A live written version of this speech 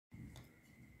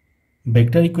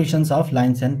Vector equations of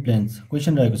lines and planes.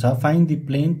 Question रहेको छ find the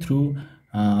plane through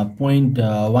point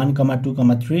 1, 2,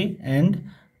 3 and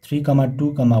 3,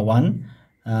 2, 1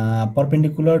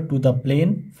 perpendicular to the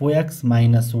plane 4x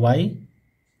minus y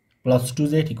plus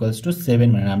 2z equals to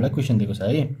 7 भनेर हामीलाई question दिएको छ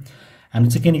है। हामी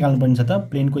चाहिँ के निकाल्नु पर्ने छ त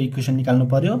प्लेनको इक्वेसन निकाल्नु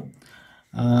पर्यो।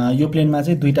 यो प्लेनमा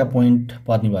चाहिँ दुईटा पोइन्ट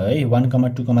पर्ने भयो है 1,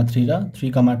 2, 3 र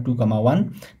 3, 2, 1।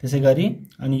 त्यसैगरी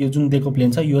अनि यो जुन दिएको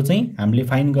प्लेन छ यो चाहिँ हामीले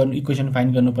फाइन्ड गर्नु इक्वेसन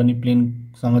फाइन्ड गर्नुपर्ने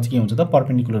प्लेनसँग चाहिँ के हुन्छ त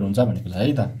परपेन्डिकुलर हुन्छ भनेको छ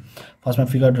है त। फर्स्टमा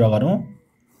फिगर ड्रा गरौँ।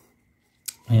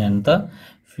 यहाँ त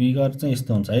फिगर चाहिँ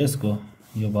यस्तो हुन्छ है। यसको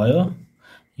यो भयो,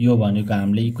 यो भनेको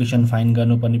हामीले इक्वेसन फाइन्ड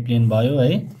गर्नुपर्ने प्लेन भयो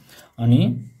है। अनि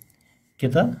के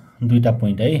त दुईटा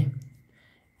पोइन्ट है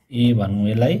ए भनौँ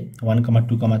यसलाई 1,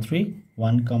 2, 3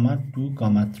 1, 2,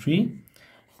 3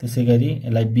 त्यसैगरी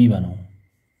यसलाई बी भनौँ,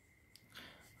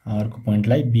 अर्को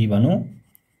पोइन्टलाई बी भनौँ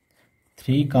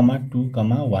 3, 2,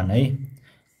 1 है।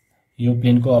 यो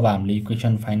प्लेनको अब हामीले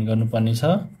इक्वेसन फाइन्ड गर्नुपर्ने छ।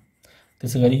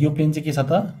 त्यसैगरी यो प्लेन चाहिँ के छ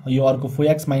त यो अर्को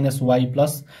 4x minus y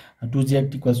plus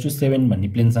 2z equals to 7 भन्ने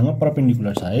प्लेनसँग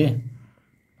परपेन्डिकुलर छ है।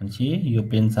 भनेपछि यो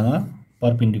प्लेनसँग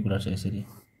परपेन्डिकुलर छ, यसरी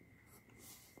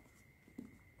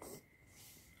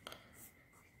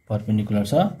परपेन्डिकुलर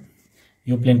छ।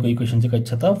 यो प्लेनको इक्वेसन चाहिँ कति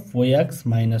छ त 4x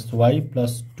minus y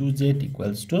plus 2z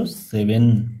equals to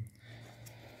 7।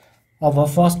 अब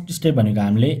फर्स्ट स्टेप भनेको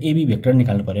हामीले एबी भेक्टर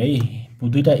निकाल्नु पर्यो है।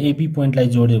 दुईटा एबी पोइन्टलाई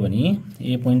जोड्यो भने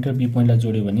ए पोइन्ट र बी पोइन्टलाई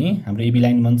जोड्यो भने हाम्रो एबी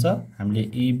लाइन बन्छ। हामीले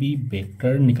एबी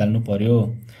भेक्टर निकाल्नु पर्यो।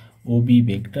 ओबी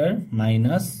भेक्टर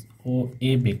माइनस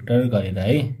ओए भेक्टर गरेर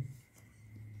है।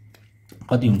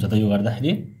 कति हुन्छ त यो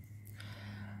गर्दाखेरि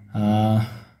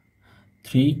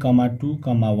 3, 2,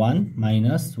 1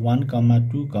 माइनस 1,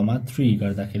 2, 3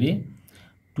 गर्दाखेरि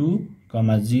 2,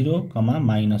 0,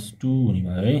 -2 हुने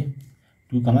भयो है।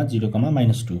 2, 0,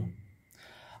 -2।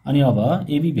 अनि अब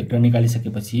एबी भेक्टर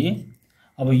निकालिसकेपछि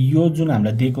अब यो जुन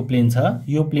हामीलाई दिएको प्लेन छ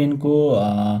यो प्लेनको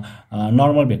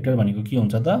नर्मल भेक्टर भनेको के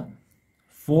हुन्छ त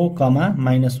 4,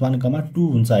 -1, 2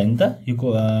 हुन्छ हैन त। यो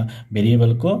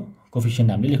भेरिएबलको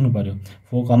कोफिसिएन्ट हामीले लेख्नु पर्यो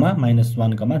 4,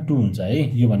 -1, 2 हुन्छ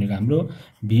है। यो भनेको हाम्रो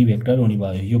भी भेक्टर हुने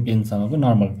भयो यो प्लेनसँगको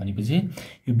नर्मल। भनेपछि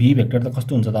यो भी भेक्टर त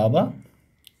कस्तो हुन्छ त अब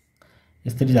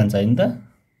यसरी जान्छ हैन त।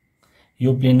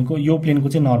 यो प्लेनको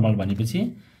चाहिँ नर्मल भनेपछि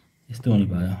यस्तो हुने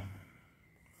भयो।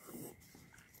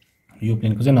 यो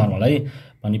प्लेनको चाहिँ नर्मल है।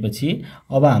 भनेपछि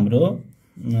अब हाम्रो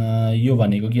यो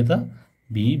भनेको के त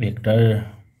भी भेक्टर।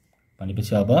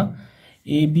 भनेपछि अब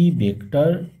एबी भेक्टर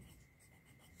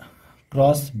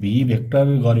क्रस भी भेक्टर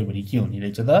गर्यो भने के हुने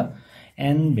रहेछ त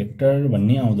एन भेक्टर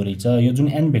भन्ने आउँदो रहेछ। यो जुन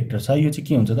एन भेक्टर छ यो चाहिँ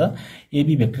के हुन्छ त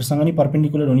एबी भेक्टरसँग नि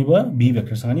परपेन्डिकुलर हुने भयो, भी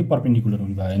भेक्टरसँग नि परपेन्डिकुलर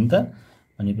हुने भयो हैन त।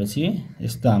 भनेपछि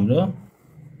यस्तो हाम्रो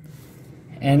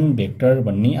एन भेक्टर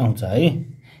भन्ने आउँछ है।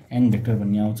 एन भेक्टर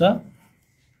भन्ने आउँछ।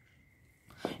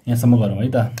 यहाँसम्म गरौँ है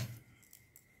त।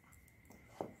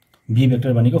 भी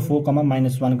भेक्टर भनेको 4,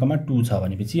 -1, 2 छ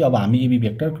भनेपछि अब हामी एबी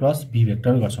भेक्टर क्रस भी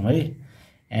भेक्टर गर्छौँ है।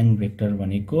 एन भेक्टर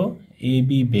भनेको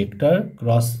एबी भेक्टर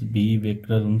क्रस भी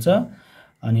भेक्टर हुन्छ।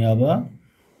 अनि अब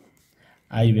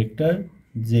आई भेक्टर,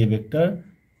 जे भेक्टर,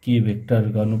 के भेक्टर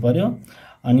गर्नु पर्यो।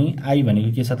 अनि आई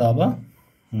भनेको के छ त अब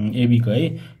एबी को है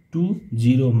 2,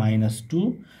 0,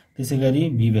 -2। त्यसैगरी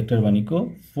भी भेक्टर भनेको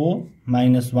 4,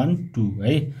 -1, 2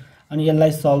 है। अनि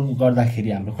यसलाई सल्भ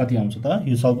गर्दाखेरि हाम्रो कति आउँछ त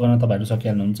यो सल्भ गर्न तपाईहरु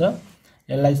सकिहाल्नुहुन्छ।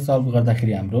 यसलाई सल्भ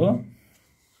गर्दाखेरि हाम्रो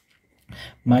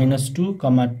 -2,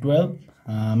 -12,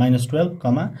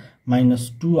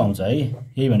 -2 आउँछ है।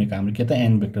 यही भनेको हाम्रो के त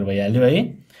एन भेक्टर भइहाल्यो है।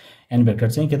 एन भेक्टर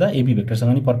चाहिँ के त एबी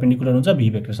भेक्टरसँग नि परपेन्डिकुलर हुन्छ, भी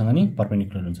भेक्टरसँग नि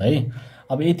परपेन्डिकुलर हुन्छ है।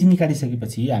 अब यति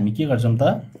निकालिसकेपछि हामी के गर्छौं त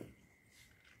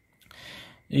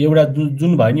एउटा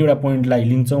जुन भयो नि एउटा पोइन्टलाई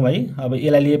लिन्छौं है। अब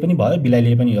एलाई लिए पनि भयो, बीलाई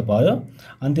लिए पनि भयो।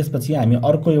 अनि त्यसपछि हामी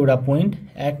अर्को एउटा पोइन्ट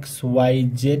एक्स वाई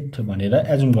जेड भनेर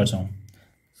एजुम गर्छौं।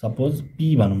 सपोज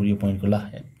पी भनौं यो पोइन्टको ल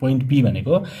पोइन्ट पी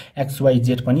भनेको एक्स वाई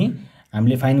जेड पनि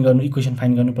हामीले फाइन्ड गर्नु इक्वेसन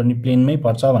फाइन्ड गर्नुपर्ने प्लेनमै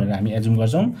पर्छ भनेर हामी एजुम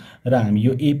गर्छौं। र हामी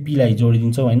यो एपी लाई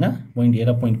जोडिदिन्छौं हैन, पोइन्ट ए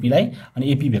र पोइन्ट पी लाई। अनि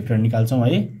एपी भेक्टर निकाल्छौं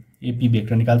है। AP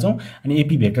vector निकाल्छौं। अनि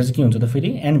एपी भेक्टर चाहिँ के हुन्छ त फेरि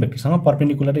एन भेक्टरसँग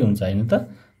परपेन्डिकुलरै हुन्छ हैन त।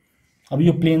 अब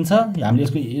यो प्लेन छ, हामीले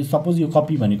यसको सपोज यो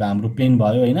कपी भनेको हाम्रो प्लेन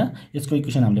भयो हैन। यसको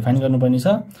इक्वेसन हामीले फाइन्ड गर्नुपर्ने छ।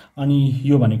 अनि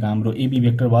यो भनेको हाम्रो एबी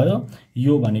भेक्टर भयो,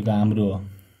 यो भनेको हाम्रो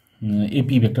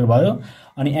एपी भेक्टर भयो।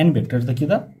 अनि एन भेक्टर त के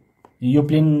त यो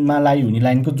प्लेनमा लाई हुने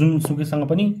लाइनको जुन सुकैसँग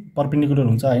पनि परपेन्डिकुलर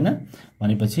हुन्छ हैन।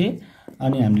 भनेपछि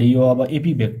अनि हामीले यो अब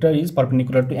AP vector is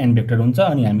perpendicular to an vector हुन्छ।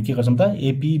 अनि हामी के गर्छौं त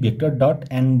AP vector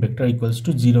dot an vector equals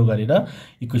to 0 गरेर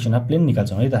इक्वेसन अफ प्लेन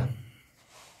निकाल्छौं है त।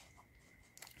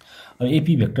 अब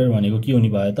एपी भेक्टर भनेको के हुने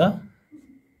भयो त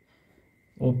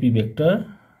ओपी भेक्टर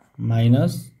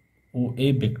माइनस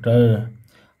ओए भेक्टर।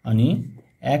 अनि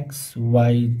एक्स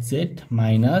वाई जेड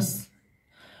माइनस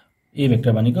ए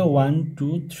भेक्टर भनेको 1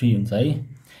 2 3 हुन्छ है।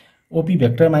 ओपी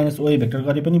भेक्टर माइनस ओए भेक्टर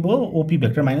गरे पनि भयो, ओपी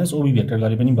भेक्टर माइनस ओबी भेक्टर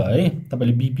गरे पनि भयो है।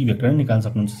 तपाईले बीपी भेक्टर निकाल्न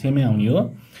सक्नुहुन्छ, सेमै आउने हो।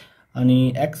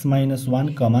 अनि x माइनस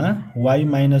 1 कमा y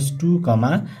माइनस 2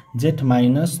 कमा z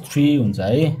माइनस 3 हुन्छ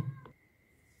है।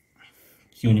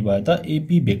 के हुने भयो त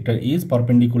AP vector is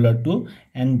perpendicular to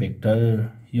an vector.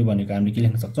 यो भनेको हामीले के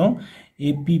लेख्न सक्छौं,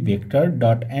 AP vector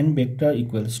dot an vector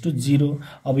equals to 0।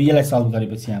 अब यसलाई सल्भ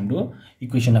गरेपछि हाम्रो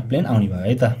इक्वेसन अफ प्लेन आउने भयो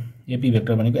है त। एपी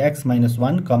भेक्टर भनेको x minus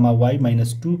 1 comma y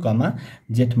minus 2 comma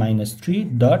z minus 3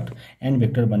 dot an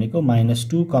vector भनेको minus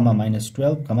 2 comma minus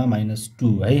 12 comma minus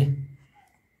 2 है।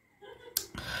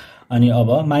 अनि अब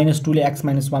माइनस 2 ले x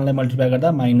माइनस 1 लाई मल्टिप्लाई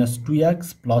गर्दा माइनस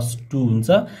 2x प्लस 2 हुन्छ।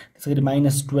 त्यसैगरी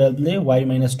माइनस 12 ले y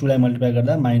माइनस 2 लाई मल्टिप्लाई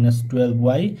गर्दा माइनस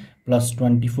 12y प्लस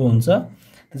 24 हुन्छ।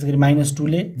 त्यसैगरी माइनस 2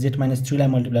 ले z माइनस 3 लाई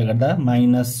मल्टिप्लाई गर्दा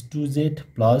माइनस 2z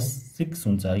प्लस 6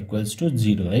 हुन्छ इक्वल्स टु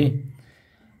 0 है।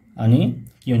 अनि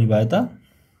के हुने भयो त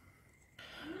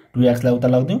 2x लाई उता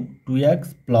लग्दियौ,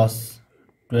 2x plus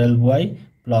 12y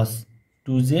plus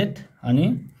 2z अनि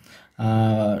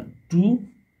 2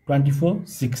 24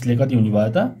 6 ले कति हुने भयो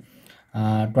त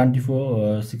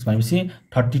 24 6 भनेपछि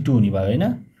 32 हुने भयो हैन,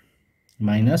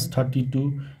 माइनस 32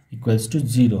 इक्वल्स टु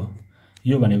 0।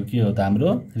 यो भनेको के हो त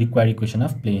हाम्रो रिक्वायर्ड इक्वेसन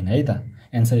अफ प्लेन है त।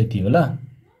 एन्सर यति हो ल।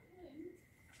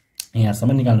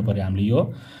 यहाँसम्म निकाल्नु पर्यो हामीले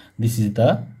यो। This is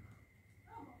the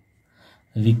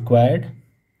required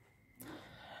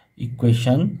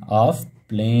equation of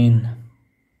plane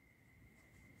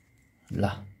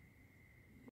ल।